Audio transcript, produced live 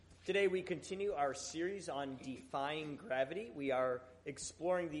Today we continue our series on defying gravity. We are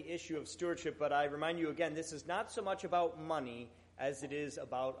exploring the issue of stewardship, but I remind you again, this is not so much about money as it is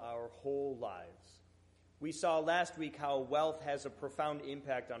about our whole lives. We saw last week how wealth has a profound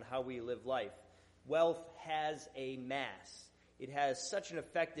impact on how we live life. Wealth has a mass. It has such an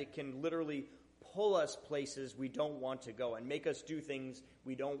effect it can literally pull us places we don't want to go and make us do things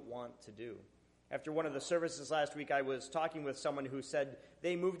we don't want to do. After one of the services last week, I was talking with someone who said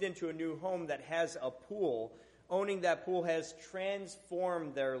they moved into a new home that has a pool. Owning that pool has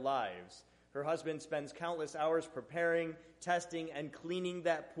transformed their lives. Her husband spends countless hours preparing, testing, and cleaning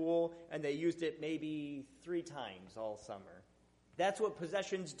that pool, and they used it maybe 3 times all summer. That's what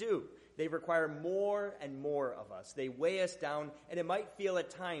possessions do. They require more and more of us. They weigh us down, and it might feel at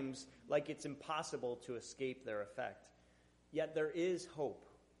times like it's impossible to escape their effect. Yet there is hope.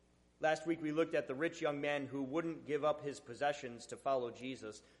 Last week we looked at the rich young man who wouldn't give up his possessions to follow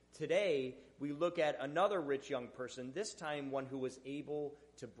Jesus. Today we look at another rich young person, this time one who was able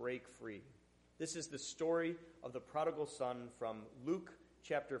to break free. This is the story of the prodigal son from Luke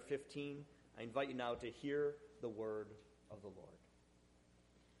chapter 15. I invite you now to hear the word of the Lord.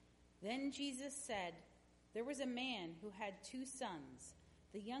 Then Jesus said, "There was a man who had 2 sons.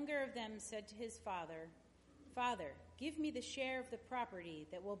 The younger of them said to his father, 'Father, give me the share of the property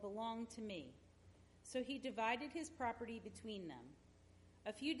that will belong to me.' So he divided his property between them.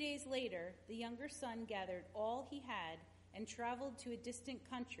 A few days later, the younger son gathered all he had and traveled to a distant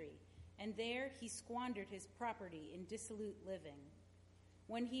country, and there he squandered his property in dissolute living.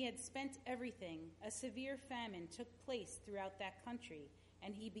 When he had spent everything, a severe famine took place throughout that country,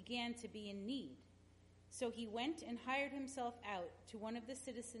 and he began to be in need. So he went and hired himself out to one of the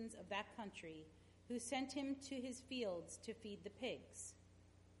citizens of that country, who sent him to his fields to feed the pigs.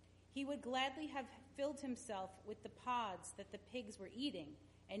 He would gladly have filled himself with the pods that the pigs were eating,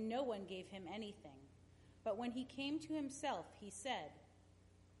 and no one gave him anything. But when he came to himself, he said,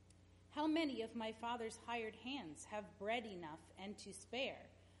 'How many of my father's hired hands have bread enough and to spare?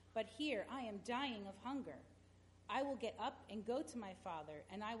 But here I am dying of hunger. I will get up and go to my father,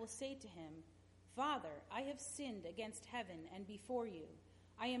 and I will say to him, Father, I have sinned against heaven and before you.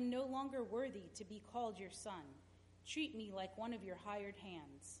 I am no longer worthy to be called your son. Treat me like one of your hired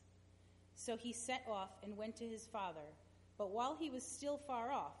hands.' So he set off and went to his father. But while he was still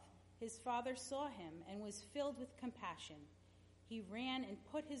far off, his father saw him and was filled with compassion. He ran and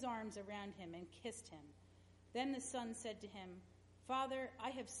put his arms around him and kissed him. Then the son said to him, 'Father,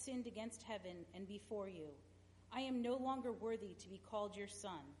 I have sinned against heaven and before you. I am no longer worthy to be called your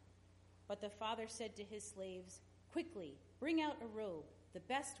son.' But the father said to his slaves, 'Quickly, bring out a robe, the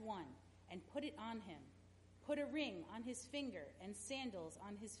best one, and put it on him. Put a ring on his finger and sandals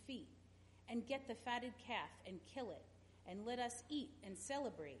on his feet, and get the fatted calf and kill it, and let us eat and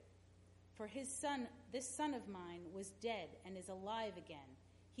celebrate. For this son of mine was dead and is alive again.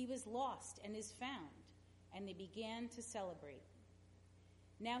 He was lost and is found.' And they began to celebrate.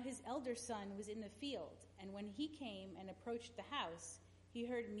 Now his elder son was in the field, and when he came and approached the house, he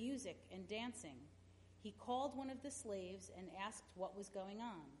heard music and dancing. He called one of the slaves and asked what was going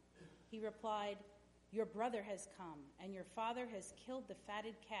on. He replied, 'Your brother has come, and your father has killed the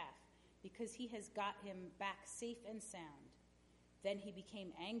fatted calf, because he has got him back safe and sound.' Then he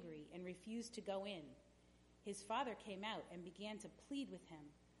became angry and refused to go in. His father came out and began to plead with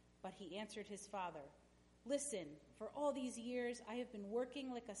him, but he answered his father, 'Listen, for all these years I have been working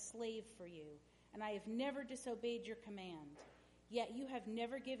like a slave for you, and I have never disobeyed your command. Yet you have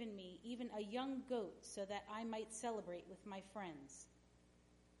never given me even a young goat so that I might celebrate with my friends.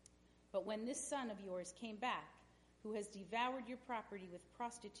 But when this son of yours came back, who has devoured your property with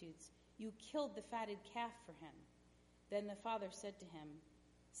prostitutes, you killed the fatted calf for him.' Then the father said to him,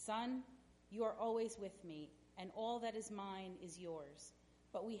 'Son, you are always with me, and all that is mine is yours.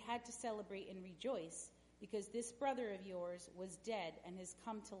 But we had to celebrate and rejoice, because this brother of yours was dead and has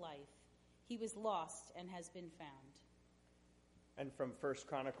come to life. He was lost and has been found.'" And from 1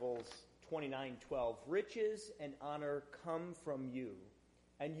 Chronicles 29:12, "Riches and honor come from you,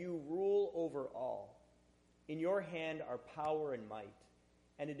 and you rule over all. In your hand are power and might,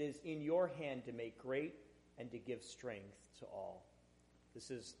 and it is in your hand to make great and to give strength to all." This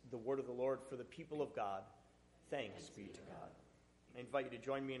is the word of the Lord for the people of God. Thanks be to God. I invite you to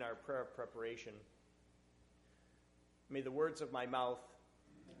join me in our prayer of preparation. May the words of my mouth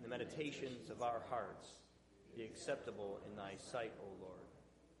and the meditations of our hearts be acceptable in thy sight, O Lord,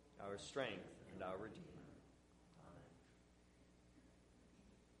 our strength and our Redeemer. Amen.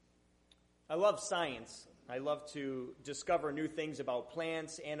 I love science. I love to discover new things about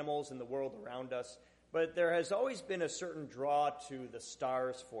plants, animals, and the world around us. but there has always been a certain draw to the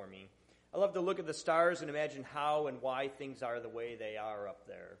stars for me. I love to look at the stars and imagine how and why things are the way they are up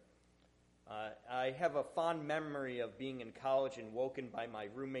there. I have a fond memory of being in college and woken by my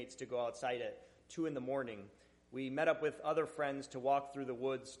roommates to go outside at 2 a.m. We met up with other friends to walk through the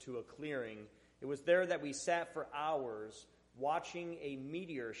woods to a clearing. It was there that we sat for hours watching a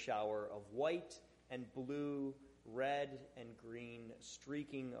meteor shower of white and blue, red and green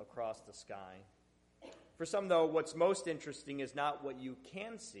streaking across the sky. For some, though, what's most interesting is not what you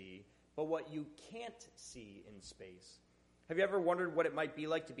can see, but what you can't see in space. Have you ever wondered what it might be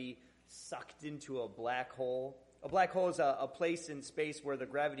like to be sucked into a black hole? A black hole is a place in space where the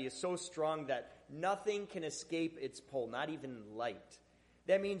gravity is so strong that nothing can escape its pull, not even light.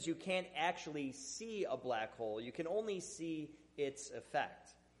 That means you can't actually see a black hole. You can only see its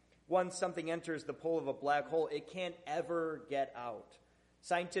effect. Once something enters the pull of a black hole, it can't ever get out.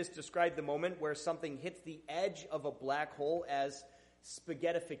 Scientists describe the moment where something hits the edge of a black hole as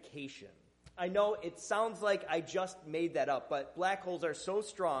spaghettification. I know it sounds like I just made that up, but black holes are so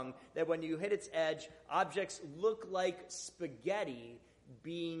strong that when you hit its edge, objects look like spaghetti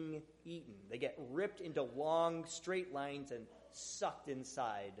being eaten. They get ripped into long, straight lines and sucked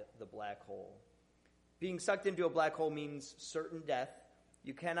inside the black hole. Being sucked into a black hole means certain death.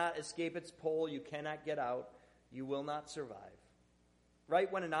 You cannot escape its pull. You cannot get out. You will not survive. Right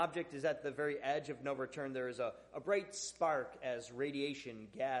when an object is at the very edge of no return, there is a bright spark as radiation,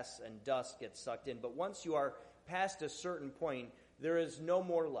 gas, and dust get sucked in. But once you are past a certain point, there is no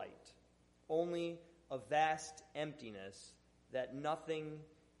more light, only a vast emptiness that nothing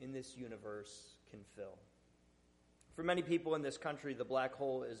in this universe can fill. For many people in this country, the black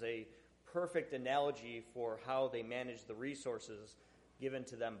hole is a perfect analogy for how they manage the resources given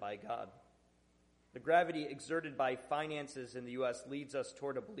to them by God. The gravity exerted by finances in the U.S. leads us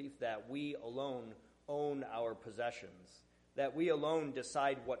toward a belief that we alone own our possessions, that we alone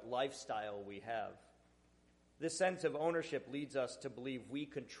decide what lifestyle we have. This sense of ownership leads us to believe we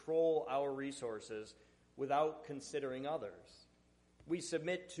control our resources without considering others. We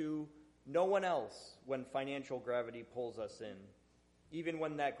submit to no one else when financial gravity pulls us in, even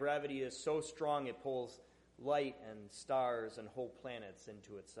when that gravity is so strong it pulls light and stars and whole planets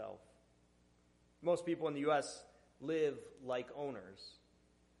into itself. Most people in the U.S. live like owners.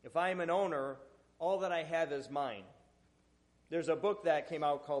 If I am an owner, all that I have is mine. There's a book that came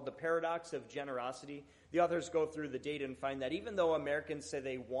out called The Paradox of Generosity. The authors go through the data and find that even though Americans say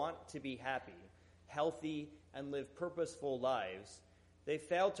they want to be happy, healthy, and live purposeful lives, they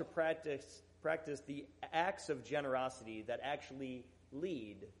fail to practice the acts of generosity that actually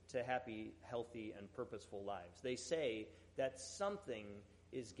lead to happy, healthy, and purposeful lives. They say that something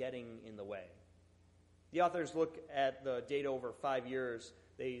is getting in the way. The authors look at the data over 5 years.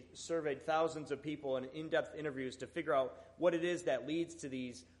 They surveyed thousands of people in in-depth interviews to figure out what it is that leads to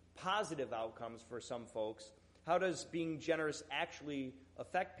these positive outcomes for some folks. How does being generous actually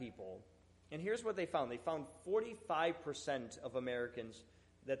affect people? And here's what they found. They found 45% of Americans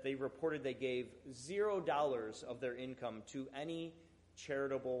that they reported they gave $0 of their income to any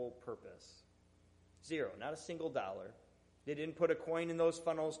charitable purpose. Zero, not a single dollar. They didn't put a coin in those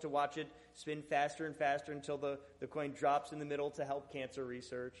funnels to watch it spin faster and faster until the coin drops in the middle to help cancer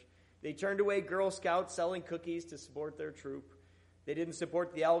research. They turned away Girl Scouts selling cookies to support their troop. They didn't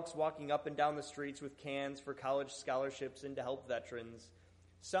support the Elks walking up and down the streets with cans for college scholarships and to help veterans.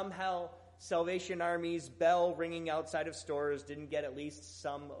 Somehow, Salvation Army's bell ringing outside of stores didn't get at least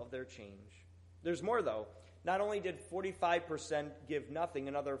some of their change. There's more, though. Not only did 45% give nothing,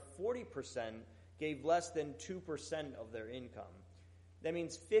 another 40% gave less than 2% of their income. That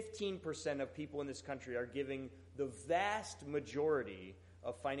means 15% of people in this country are giving the vast majority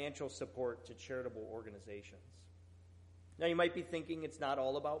of financial support to charitable organizations. Now, you might be thinking it's not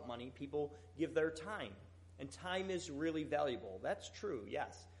all about money. People give their time, and time is really valuable. That's true,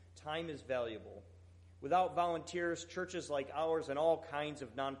 yes. Time is valuable. Without volunteers, churches like ours and all kinds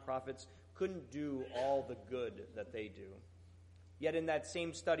of nonprofits couldn't do all the good that they do. Yet in that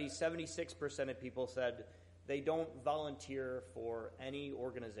same study, 76% of people said they don't volunteer for any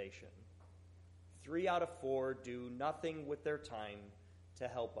organization. 3 out of 4 do nothing with their time to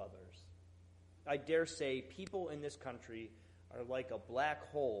help others. I dare say people in this country are like a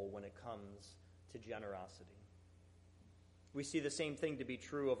black hole when it comes to generosity. We see the same thing to be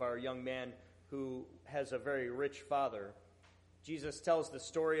true of our young man who has a very rich father. Jesus tells the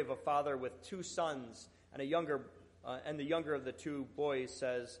story of a father with 2 sons and the younger of the 2 boys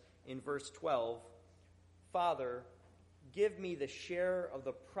says in verse 12, "Father, give me the share of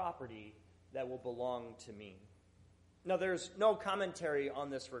the property that will belong to me." Now, there's no commentary on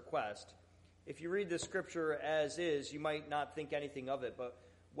this request. If you read the scripture as is, you might not think anything of it, but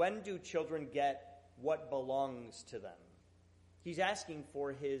when do children get what belongs to them? He's asking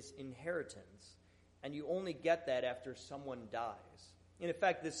for his inheritance, and you only get that after someone dies. In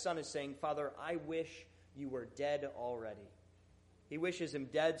effect, this son is saying, Father, I wish you were dead already. He wishes him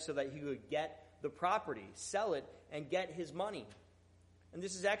dead so that he could get the property, sell it, and get his money. And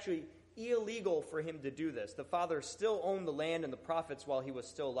this is actually illegal for him to do this. The father still owned the land and the profits while he was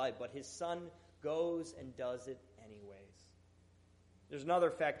still alive, but his son goes and does it anyways. There's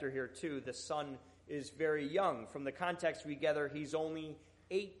another factor here, too. The son is very young. From the context we gather, he's only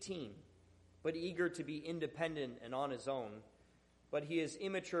 18, but eager to be independent and on his own. But he is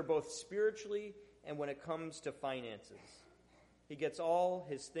immature both spiritually and when it comes to finances. He gets all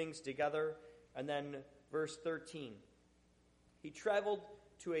his things together, and then verse 13. He traveled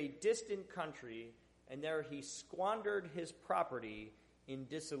to a distant country, and there he squandered his property in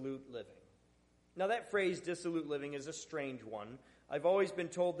dissolute living. Now that phrase, dissolute living, is a strange one. I've always been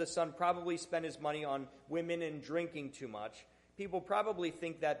told the son probably spent his money on women and drinking too much. People probably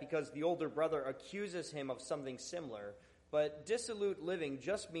think that because the older brother accuses him of something similar. But dissolute living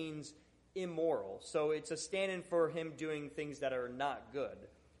just means immoral. So it's a stand-in for him doing things that are not good.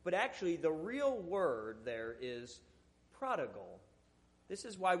 But actually, the real word there is prodigal. This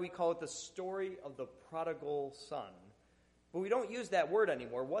is why we call it the story of the prodigal son. But we don't use that word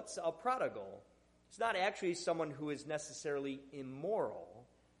anymore. What's a prodigal? It's not actually someone who is necessarily immoral.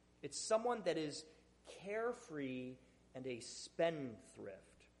 It's someone that is carefree and a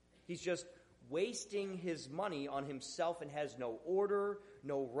spendthrift. He's just wasting his money on himself and has no order,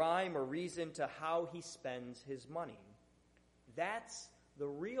 no rhyme or reason to how he spends his money. That's the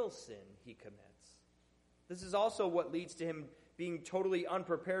real sin he commits. This is also what leads to him being totally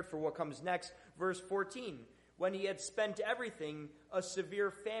unprepared for what comes next. Verse 14, when he had spent everything, a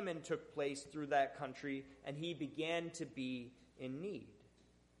severe famine took place through that country, and he began to be in need.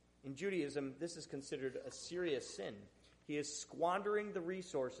 In Judaism, this is considered a serious sin. He is squandering the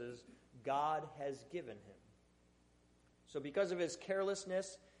resources God has given him. So because of his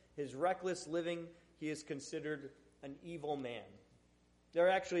carelessness, his reckless living, he is considered an evil man. There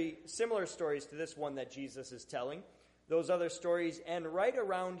are actually similar stories to this one that Jesus is telling. Those other stories end right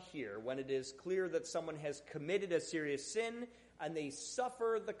around here when it is clear that someone has committed a serious sin and they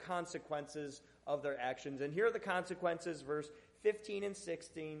suffer the consequences of their actions. And here are the consequences, verse 15 and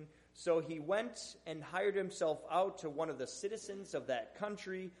 16. So he went and hired himself out to one of the citizens of that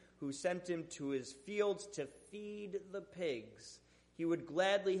country, who sent him to his fields to feed the pigs. He would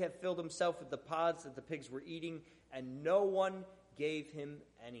gladly have filled himself with the pods that the pigs were eating, and no one gave him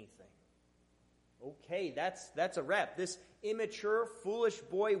anything. Okay, that's a wrap. This immature, foolish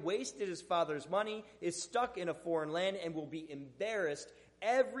boy wasted his father's money, is stuck in a foreign land, and will be embarrassed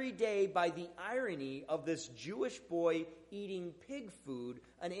every day by the irony of this Jewish boy eating pig food,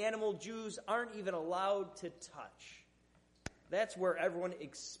 an animal Jews aren't even allowed to touch. That's where everyone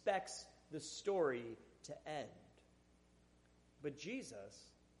expects the story to end. But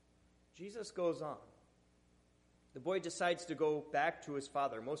Jesus goes on. The boy decides to go back to his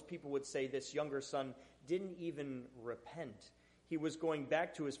father. Most people would say this younger son didn't even repent. He was going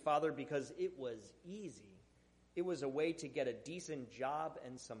back to his father because it was easy. It was a way to get a decent job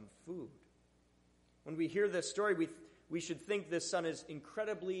and some food. When we hear this story, we should think this son is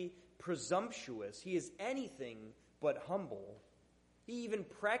incredibly presumptuous. He is anything but humble. He even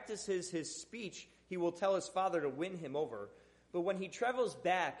practices his speech. He will tell his father to win him over. But when he travels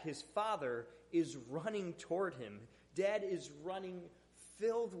back, his father is running toward him. Dad is running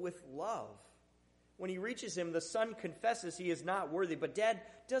filled with love. When he reaches him, the son confesses he is not worthy. But Dad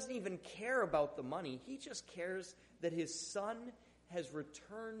doesn't even care about the money. He just cares that his son has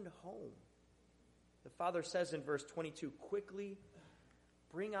returned home. The father says in verse 22, quickly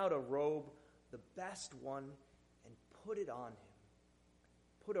bring out a robe, the best one, and put it on him.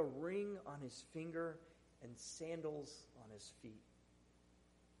 Put a ring on his finger and sandals on his feet.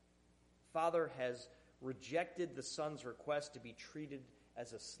 Father has rejected the son's request to be treated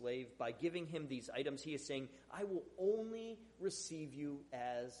as a slave. By giving him these items, he is saying, I will only receive you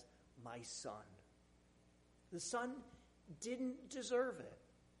as my son. The son didn't deserve it.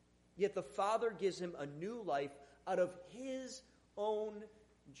 Yet the father gives him a new life out of his own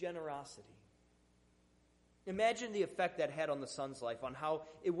generosity. Imagine the effect that had on the son's life, on how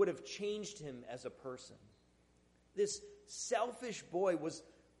it would have changed him as a person. This selfish boy was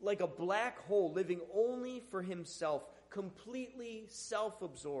like a black hole living only for himself, completely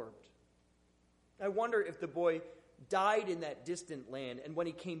self-absorbed. I wonder if the boy died in that distant land, and when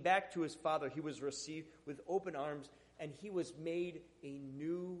he came back to his father, he was received with open arms, and he was made a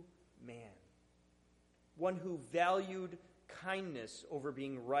new man. one who valued kindness over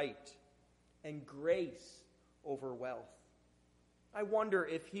being right and grace over wealth. I wonder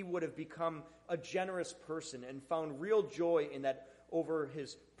if he would have become a generous person and found real joy in that over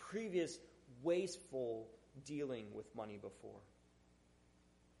his previous wasteful dealing with money before.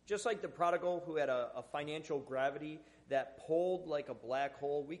 Just like the prodigal who had a financial gravity that pulled like a black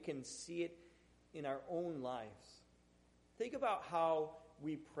hole, we can see it in our own lives. Think about how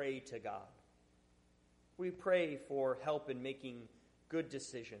we pray to God. We pray for help in making good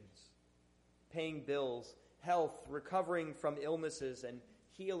decisions, paying bills, health, recovering from illnesses, and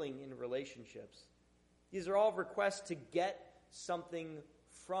healing in relationships. These are all requests to get something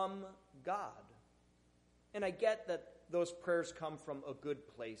from God. And I get that those prayers come from a good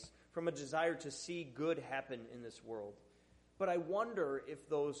place, from a desire to see good happen in this world. But I wonder if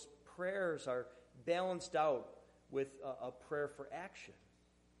those prayers are balanced out with a prayer for action,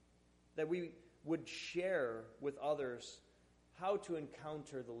 that we would share with others how to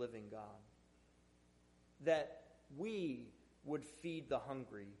encounter the living God, that we would feed the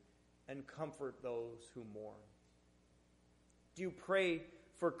hungry and comfort those who mourn. Do you pray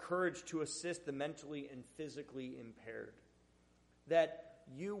for courage to assist the mentally and physically impaired, that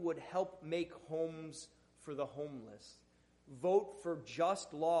you would help make homes for the homeless, vote for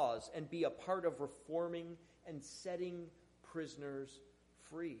just laws, and be a part of reforming and setting prisoners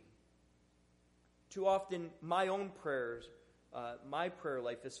free? Too often, my own prayers, my prayer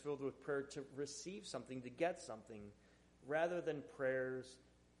life is filled with prayer to receive something, to get something, rather than prayers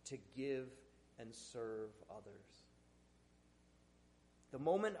to give and serve others. The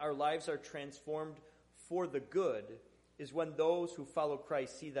moment our lives are transformed for the good is when those who follow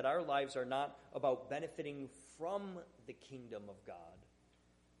Christ see that our lives are not about benefiting from the kingdom of God,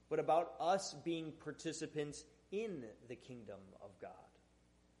 but about us being participants in the kingdom of God.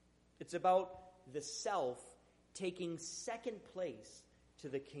 It's about the self taking second place to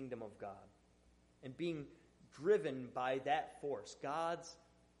the kingdom of God and being driven by that force, God's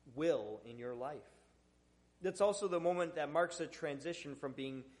will in your life. That's also the moment that marks a transition from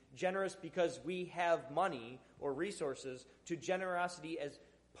being generous because we have money or resources to generosity as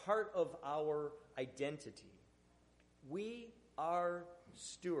part of our identity. We are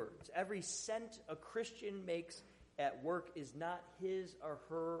stewards. Every cent a Christian makes at work is not his or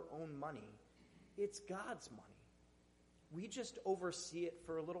her own money. It's God's money. We just oversee it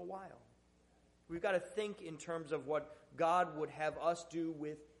for a little while. We've got to think in terms of what God would have us do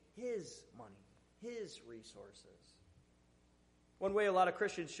with his money, his resources. One way a lot of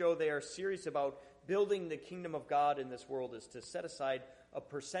Christians show they are serious about building the kingdom of God in this world is to set aside a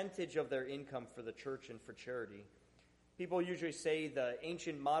percentage of their income for the church and for charity. People usually say the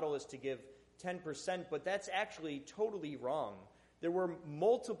ancient model is to give 10%, but that's actually totally wrong. There were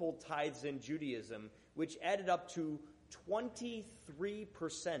multiple tithes in Judaism, which added up to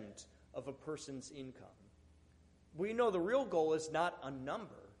 23% of a person's income. We know the real goal is not a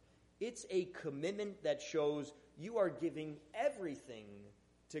number. It's a commitment that shows you are giving everything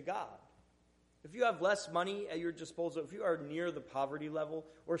to God. If you have less money at your disposal, if you are near the poverty level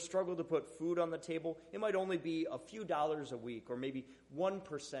or struggle to put food on the table, it might only be a few dollars a week or maybe 1%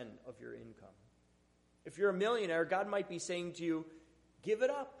 of your income. If you're a millionaire, God might be saying to you, give it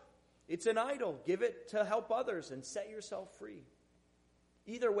up. It's an idol. Give it to help others and set yourself free.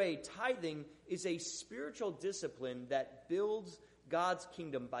 Either way, tithing is a spiritual discipline that builds God's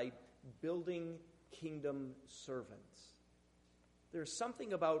kingdom by building kingdom servants. There's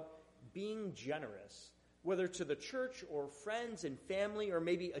something about being generous, whether to the church or friends and family or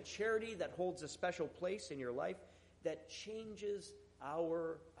maybe a charity that holds a special place in your life, that changes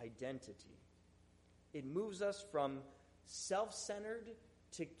our identity. It moves us from self-centered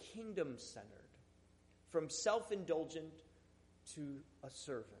to kingdom-centered, from self-indulgent to a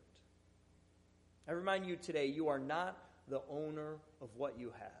servant. I remind you today, you are not the owner of what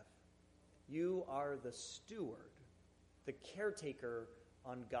you have. You are the steward, the caretaker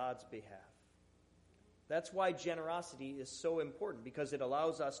on God's behalf. That's why generosity is so important, because it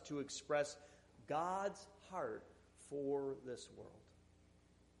allows us to express God's heart for this world.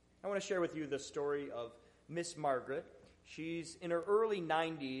 I want to share with you the story of Miss Margaret. She's in her early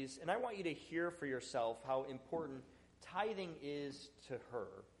 90s, and I want you to hear for yourself how important tithing is to her.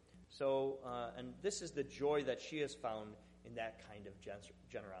 So, and this is the joy that she has found in that kind of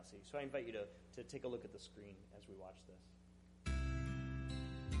generosity. So I invite you to take a look at the screen as we watch this.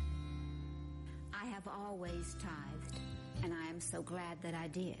 I have always tithed, and I am so glad that I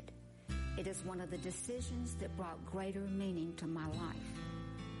did. It is one of the decisions that brought greater meaning to my life.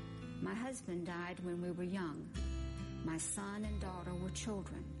 My husband died when we were young. My son and daughter were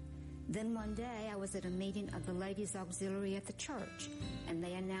children. Then one day I was at a meeting of the Ladies' Auxiliary at the church, and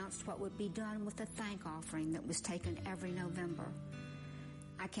they announced what would be done with the thank offering that was taken every November.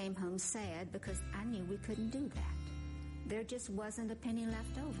 I came home sad because I knew we couldn't do that. There just wasn't a penny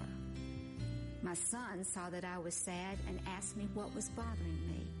left over. My son saw that I was sad and asked me what was bothering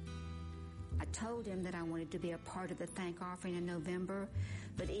me. I told him that I wanted to be a part of the thank offering in November,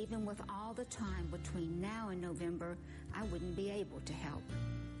 but even with all the time between now and November, I wouldn't be able to help.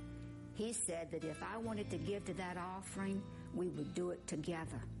 He said that if I wanted to give to that offering, we would do it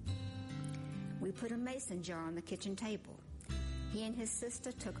together. We put a mason jar on the kitchen table. He and his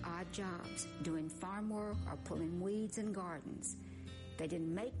sister took odd jobs, doing farm work or pulling weeds in gardens. They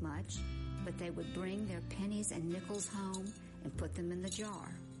didn't make much, but they would bring their pennies and nickels home and put them in the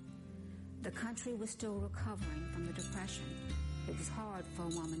jar. The country was still recovering from the Depression. It was hard for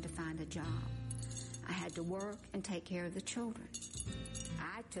a woman to find a job. I had to work and take care of the children.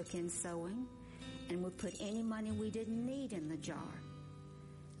 I took in sewing and would put any money we didn't need in the jar.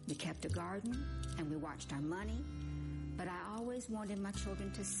 We kept a garden and we watched our money, but I always wanted my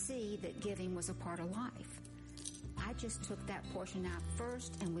children to see that giving was a part of life. I just took that portion out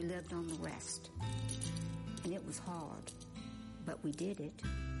first and we lived on the rest. And it was hard, but we did it.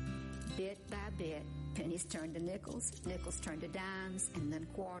 Bit by bit, pennies turned to nickels, nickels turned to dimes, and then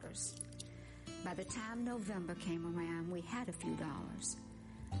quarters. By the time November came around, we had a few dollars.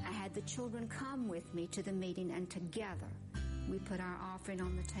 I had the children come with me to the meeting, and together we put our offering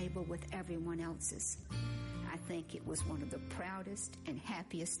on the table with everyone else's. I think it was one of the proudest and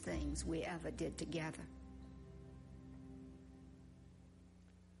happiest things we ever did together.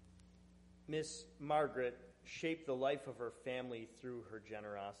 Miss Margaret shaped the life of her family through her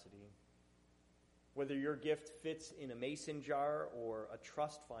generosity. Whether your gift fits in a mason jar or a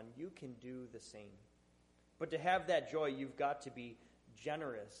trust fund, you can do the same. But to have that joy, you've got to be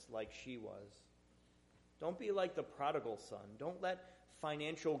generous like she was. Don't be like the prodigal son. Don't let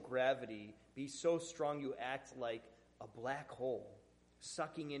financial gravity be so strong you act like a black hole,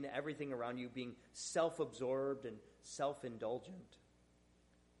 sucking in everything around you, being self-absorbed and self-indulgent.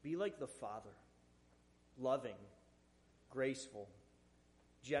 Be like the Father, loving, graceful,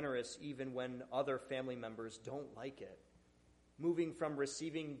 generous even when other family members don't like it, moving from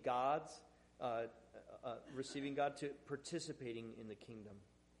receiving God to participating in the kingdom.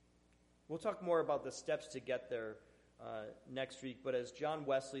 We'll talk more about the steps to get there next week, but as John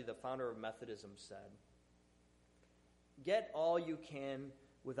Wesley, the founder of Methodism, said, get all you can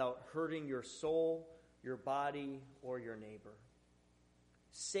without hurting your soul, your body, or your neighbor.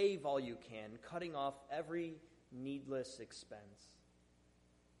 Save all you can, cutting off every needless expense.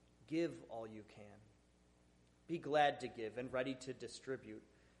 Give all you can. Be glad to give and ready to distribute,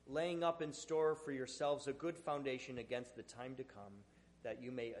 laying up in store for yourselves a good foundation against the time to come, that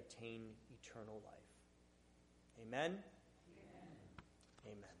you may attain eternal life. Amen?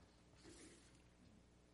 Amen. Amen.